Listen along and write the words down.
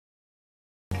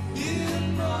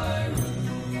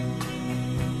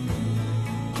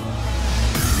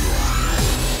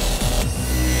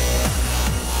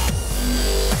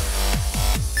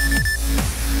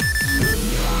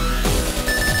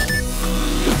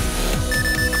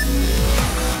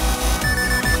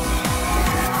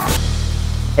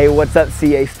Hey, what's up,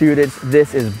 CA students?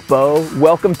 This is Bo.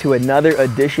 Welcome to another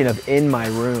edition of In My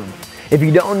Room. If you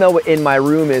don't know what In My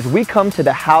Room is, we come to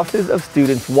the houses of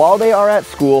students while they are at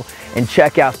school and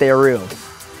check out their room.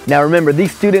 Now remember,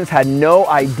 these students had no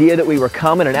idea that we were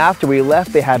coming, and after we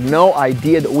left, they had no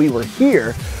idea that we were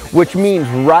here, which means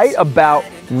right about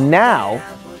now,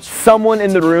 someone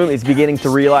in the room is beginning to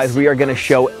realize we are going to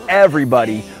show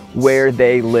everybody where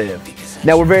they live.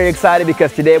 Now we're very excited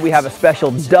because today we have a special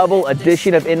double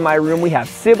edition of In My Room. We have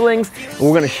siblings, and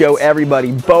we're going to show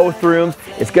everybody both rooms.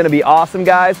 It's going to be awesome,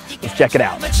 guys. Let's check it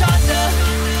out. All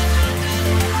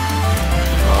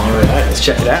right, let's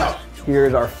check it out.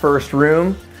 Here's our first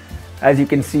room. As you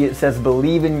can see, it says,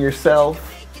 believe in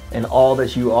yourself and all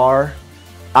that you are.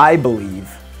 I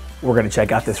believe. We're gonna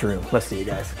check out this room. Let's see, you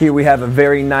guys. Here we have a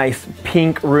very nice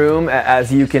pink room,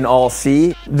 as you can all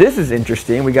see. This is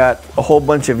interesting. We got a whole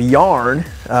bunch of yarn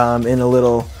in a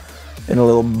little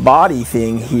body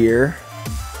thing here.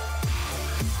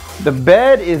 The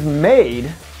bed is made,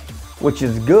 which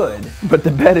is good, but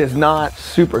the bed is not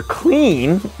super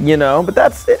clean, you know, but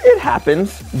that's, it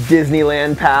happens.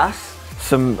 Disneyland pass,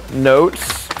 some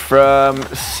notes from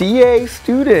CA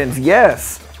students,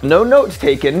 yes. No notes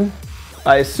taken.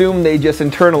 I assume they just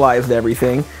internalized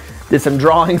everything. Did some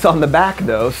drawings on the back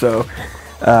though, so,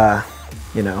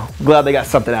 you know, glad they got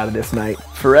something out of this night.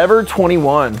 Forever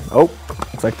 21. Oh,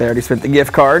 looks like they already spent the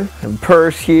gift card. Some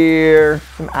purse here,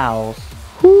 some owls.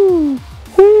 Whoo,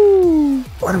 whoo.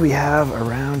 What do we have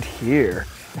around here?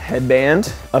 A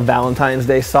headband, a Valentine's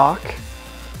Day sock.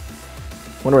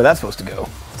 Wonder where that's supposed to go.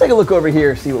 Let's take a look over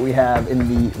here, see what we have in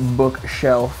the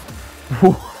bookshelf.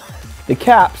 The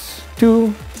caps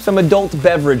to some adult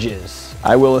beverages.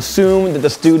 I will assume that the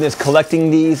student is collecting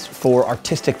these for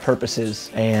artistic purposes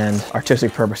and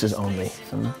artistic purposes only.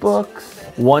 Some books.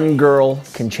 One Girl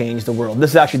Can Change the World.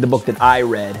 This is actually the book that I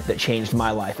read that changed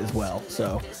my life as well.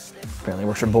 So apparently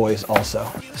works for boys also.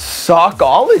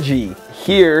 Sockology.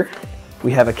 Here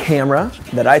we have a camera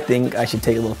that I think I should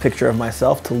take a little picture of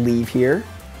myself to leave here.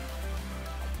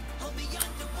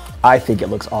 I think it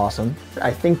looks awesome.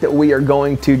 I think that we are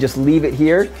going to just leave it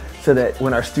here so that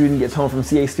when our student gets home from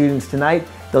CA students tonight,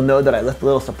 they'll know that I left a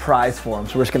little surprise for them.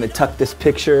 So we're just gonna tuck this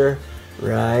picture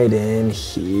right in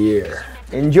here.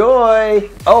 Enjoy!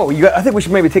 Oh, I think we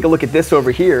should maybe take a look at this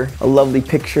over here. A lovely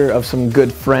picture of some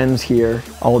good friends here,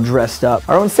 all dressed up.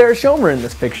 Our own Sarah Schomer in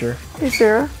this picture. Hey,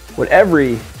 Sarah. What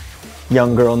every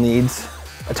young girl needs,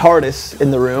 a TARDIS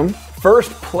in the room. First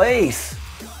place.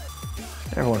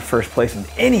 Everyone first place in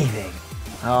anything.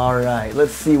 All right,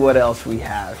 let's see what else we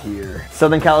have here.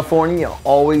 Southern California, you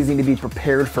always need to be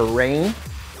prepared for rain.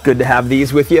 Good to have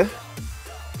these with you.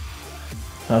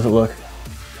 How's it look?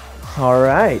 All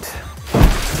right.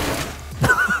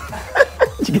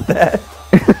 Did you get that?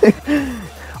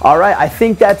 All right, I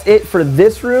think that's it for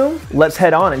this room. Let's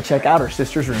head on and check out our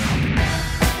sister's room.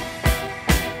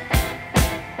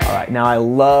 All right, now I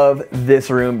love this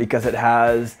room because it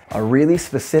has a really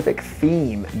specific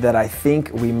theme that I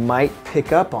think we might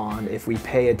pick up on if we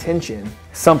pay attention.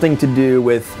 Something to do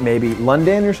with maybe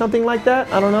London or something like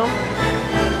that, I don't know.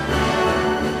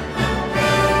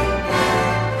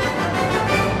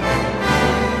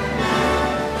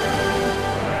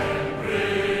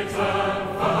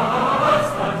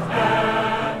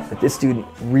 But this student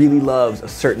really loves a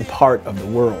certain part of the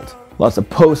world. Lots of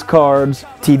postcards,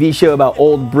 TV show about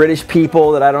old British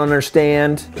people that I don't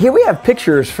understand. Here we have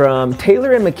pictures from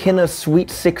Taylor and McKenna's Sweet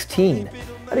 16.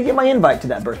 I didn't get my invite to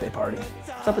that birthday party.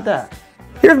 What's up with that?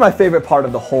 Here's my favorite part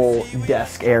of the whole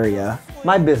desk area.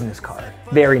 My business card.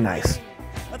 Very nice.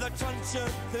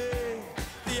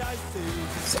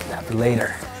 Save that for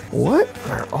later. What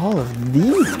are all of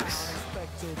these?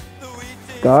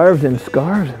 Scarves and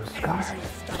scarves and scarves.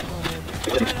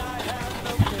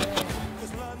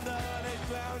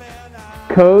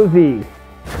 Cozy.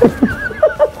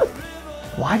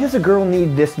 Why does a girl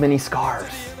need this many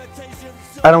scarves?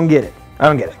 I don't get it. I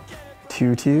don't get it.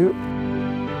 Tutu.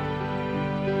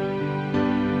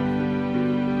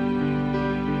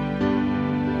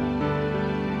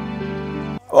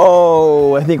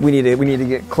 Oh, I think we need to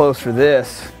get close for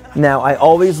this. Now, I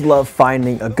always love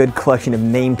finding a good collection of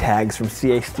name tags from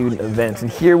CA student events,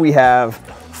 and here we have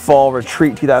Fall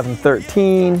Retreat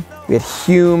 2013. We had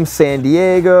Hume San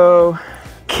Diego.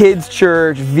 Kids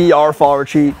Church, VR Fall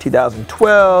Retreat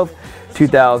 2012,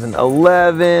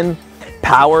 2011,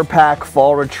 Power Pack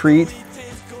Fall Retreat.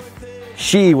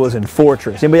 She was in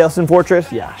Fortress. Anybody else in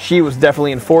Fortress? Yeah, she was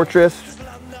definitely in Fortress.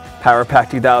 Power Pack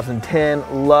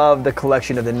 2010. Love the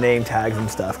collection of the name tags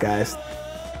and stuff, guys.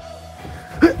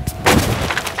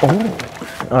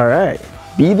 Oh, all right.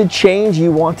 Be the change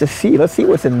you want to see. Let's see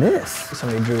what's in this.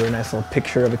 Somebody drew a nice little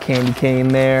picture of a candy cane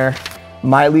there.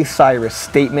 Miley Cyrus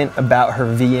statement about her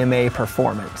VMA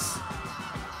performance.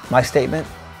 My statement,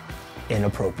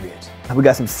 inappropriate. We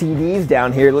got some CDs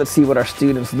down here. Let's see what our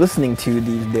students listening to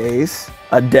these days.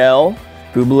 Adele,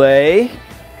 Bublé,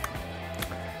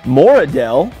 more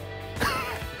Adele,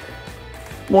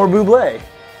 more Bublé.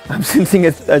 I'm sensing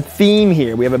a theme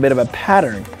here. We have a bit of a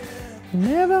pattern.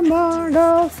 Never mind,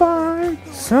 I'll find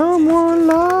someone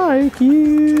like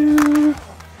you.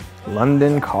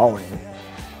 London Calling.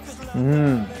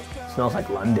 Smells like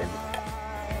London.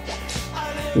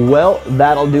 Well,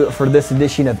 that'll do it for this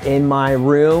edition of In My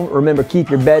Room. Remember, keep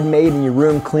your bed made and your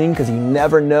room clean because you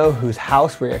never know whose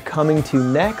house we're coming to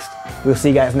next. We'll see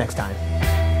you guys next time.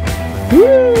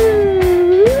 Woo!